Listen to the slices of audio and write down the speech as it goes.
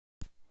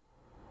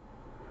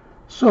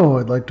So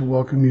I'd like to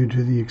welcome you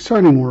to the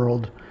exciting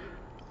world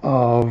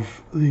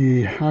of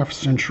the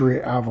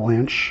half-century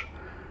avalanche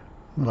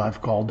that I've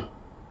called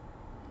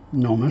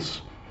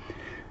Gnomus.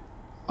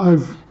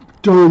 I've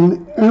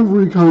done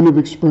every kind of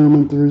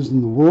experiment there is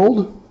in the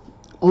world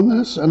on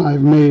this, and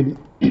I've made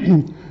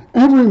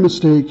every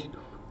mistake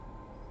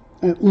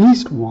at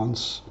least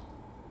once,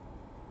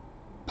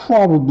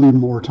 probably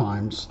more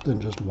times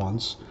than just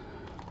once.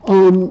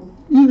 You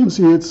can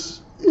see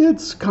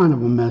it's kind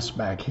of a mess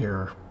back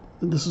here.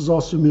 This is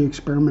also me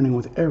experimenting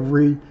with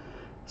every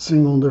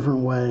single different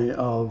way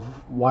of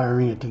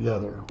wiring it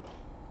together.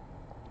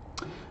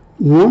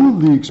 One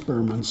of the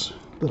experiments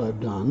that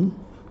I've done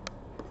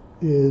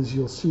is,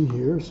 you'll see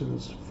here as soon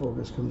as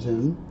focus comes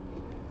in,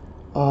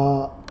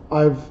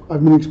 I've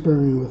been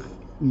experimenting with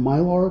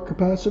mylar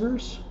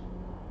capacitors.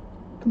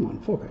 Come on,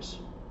 focus.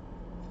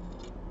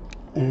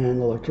 And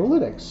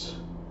electrolytics.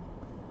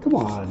 Come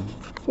on,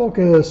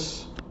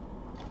 focus.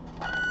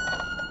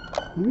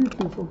 Maybe you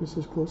can focus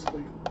this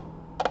closely.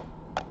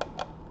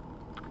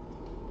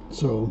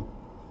 So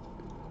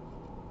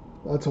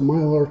that's a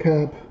mylar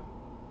cap,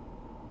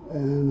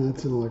 and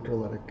that's an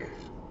electrolytic.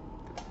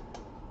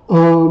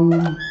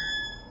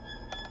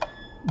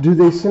 Do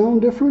they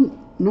sound different?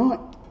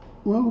 Not.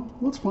 Well,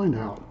 let's find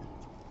out.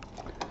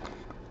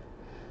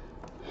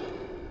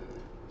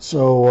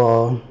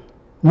 So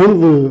one of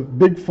the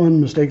big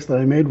fun mistakes that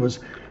I made was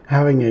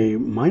having a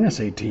minus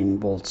 18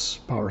 volts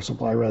power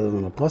supply rather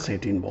than a plus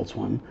 18 volts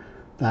one.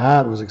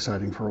 That was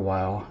exciting for a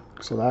while,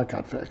 so that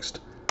got fixed.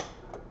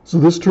 So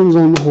this turns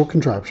on the whole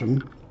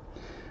contraption.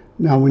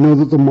 Now we know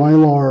that the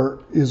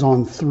mylar is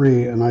on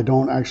 3, and I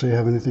don't actually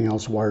have anything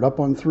else wired up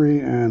on 3,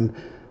 and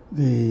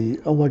the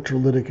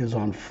electrolytic is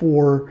on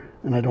 4,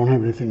 and I don't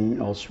have anything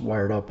else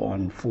wired up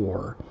on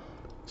 4.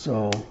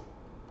 So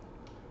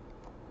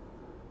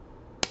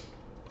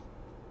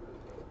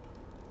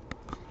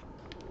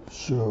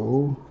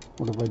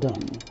what have I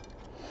done?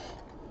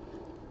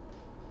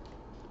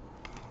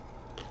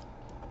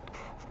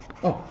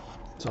 Oh,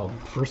 so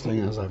first thing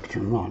is I have to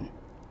turn it on.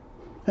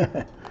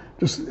 I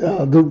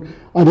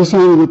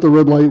decided that the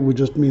red light would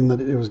just mean that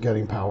it was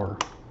getting power.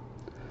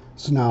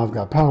 So now I've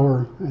got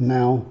power, and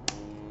now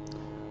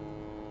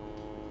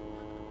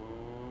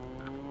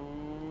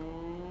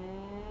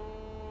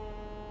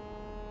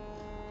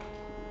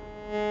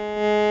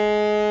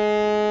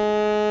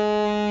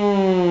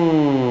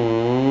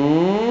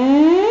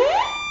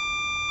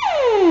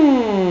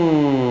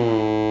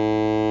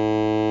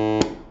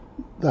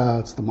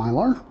that's the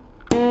mylar.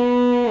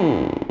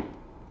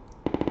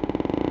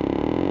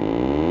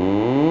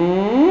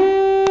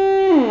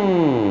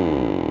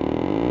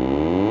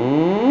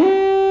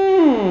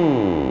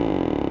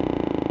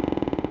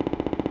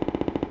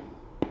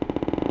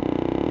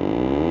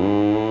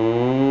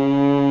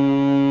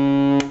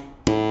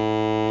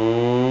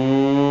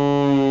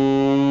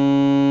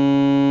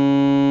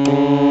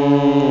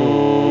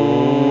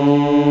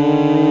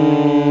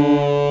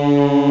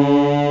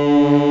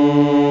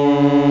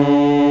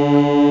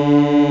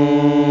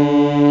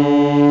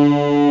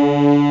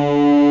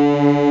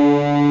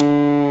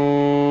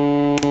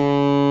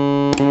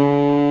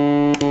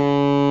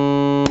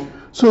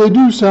 So they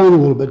do sound a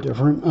little bit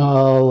different.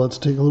 Let's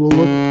take a little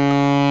look on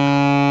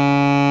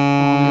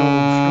the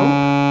old scope.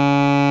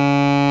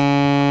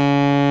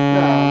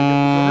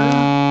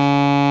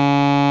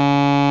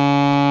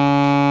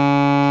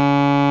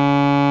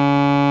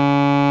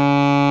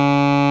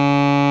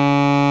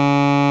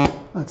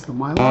 That's the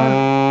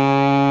mylar.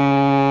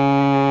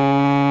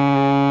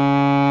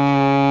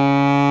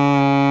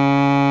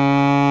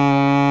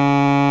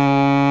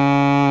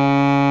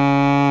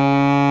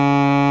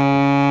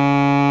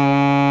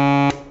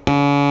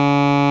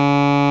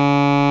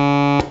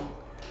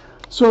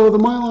 So the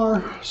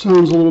mylar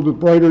sounds a little bit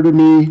brighter to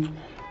me,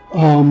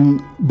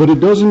 but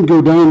it doesn't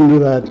go down into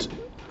that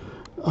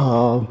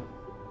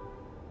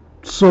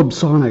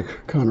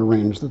subsonic kind of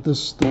range that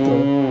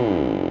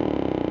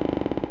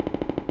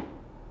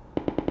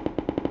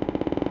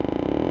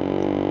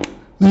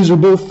these are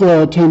both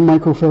 10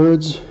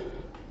 microfarads,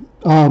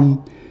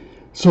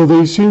 so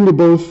they seem to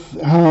both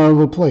have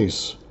a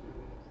place.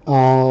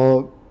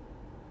 I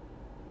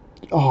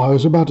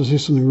was about to say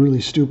something really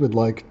stupid,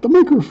 like the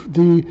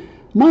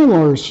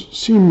mylars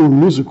seem more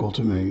musical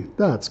to me.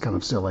 That's kind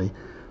of silly.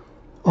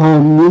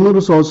 You'll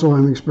notice also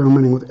I'm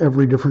experimenting with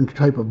every different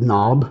type of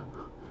knob.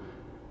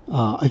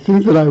 I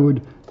think that I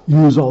would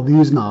use all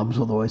these knobs,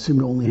 although I seem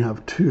to only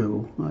have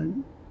 2. I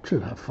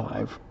should have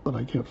 5, but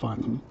I can't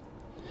find them.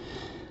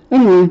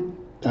 Anyway,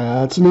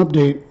 that's an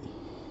update.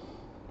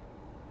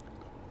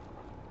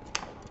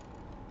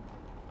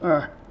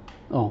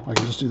 Oh, I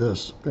can just do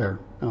this. There,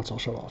 now it's all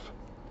shut off.